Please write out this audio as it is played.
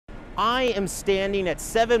I am standing at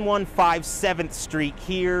 715 7th Street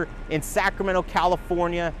here in Sacramento,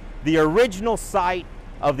 California, the original site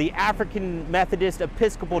of the African Methodist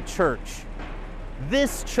Episcopal Church.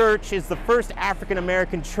 This church is the first African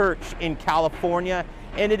American church in California,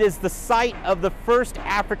 and it is the site of the first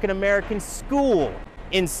African American school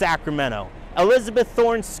in Sacramento. Elizabeth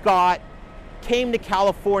Thorn Scott came to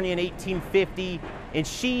California in 1850, and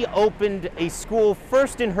she opened a school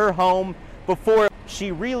first in her home before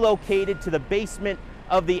she relocated to the basement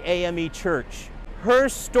of the AME Church. Her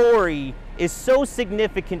story is so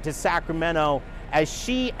significant to Sacramento as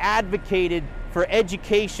she advocated for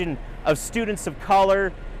education of students of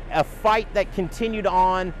color, a fight that continued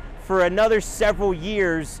on for another several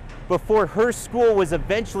years before her school was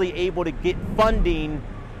eventually able to get funding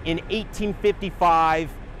in 1855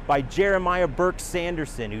 by Jeremiah Burke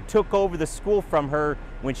Sanderson, who took over the school from her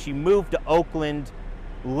when she moved to Oakland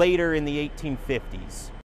later in the 1850s.